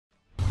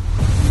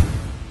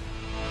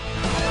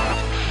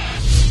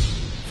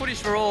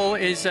Footys4All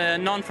is a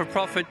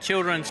non-for-profit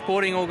children's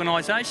sporting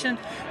organisation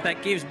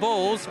that gives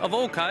balls of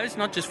all codes,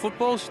 not just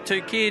footballs, to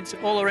kids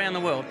all around the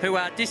world who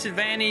are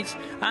disadvantaged,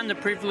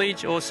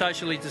 underprivileged or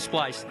socially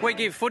displaced. We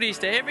give footies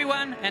to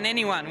everyone and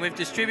anyone. We've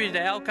distributed to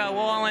Elcho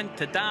Island,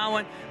 to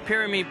Darwin,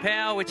 Pyramid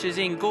Power, which is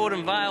in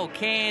Gordon Vale,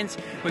 Cairns.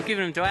 We've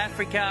given them to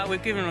Africa,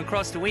 we've given them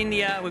across to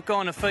India, we've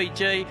gone to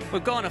Fiji,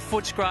 we've gone to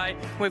Footscray,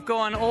 we've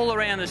gone all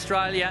around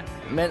Australia.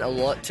 It meant a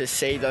lot to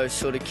see those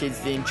sort of kids,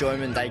 the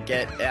enjoyment they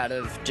get out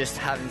of just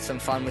having some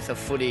fun with a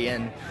footy,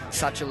 and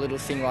such a little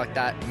thing like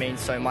that means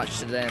so much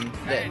to them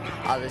that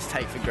others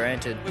take for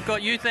granted. We've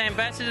got youth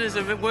ambassadors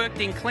that have worked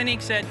in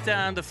clinics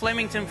at the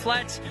Flemington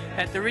Flats,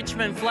 at the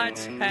Richmond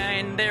Flats,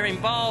 and they're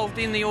involved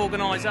in the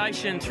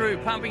organisation through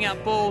pumping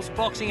up balls,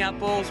 boxing up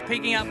balls,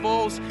 picking up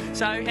balls.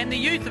 And the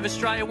youth of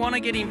Australia want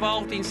to get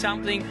involved in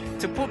something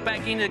to put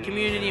back into the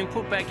community and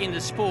put back into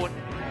sport.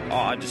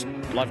 I just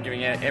love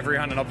giving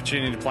everyone an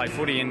opportunity to play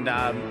footy, and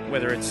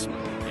whether it's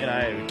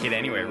a kid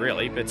anywhere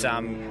really, but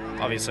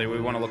obviously we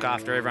want to look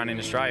after everyone in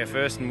Australia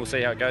first, and we'll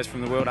see how it goes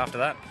from the world after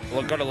that.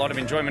 Well, I've got a lot of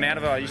enjoyment out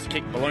of it. I used to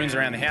kick balloons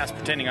around the house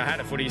pretending I had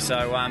a footy,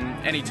 so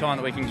any time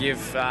that we can give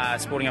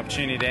sporting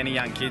opportunity to any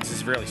young kids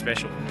is really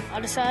special. I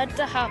decided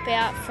to help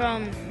out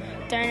from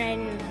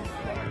donating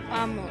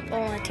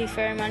all my tooth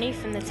fairy money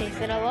from the teeth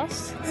that I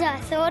lost. So I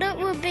thought it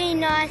would be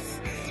nice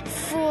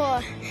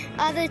for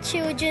other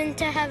children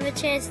to have a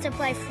chance to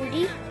play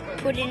footy.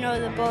 Putting all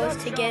the balls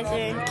together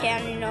and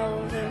counting all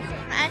of them.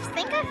 I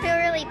think I feel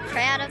really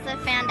proud of the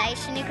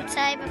foundation, you could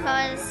say,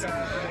 because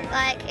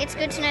it's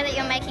good to know that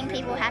you're making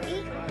people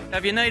happy.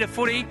 If you need a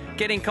footy,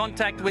 get in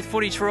contact with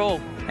Footys4All,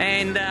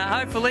 and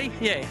hopefully,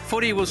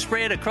 footy will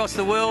spread across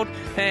the world,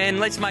 and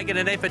let's make it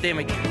an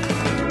epidemic.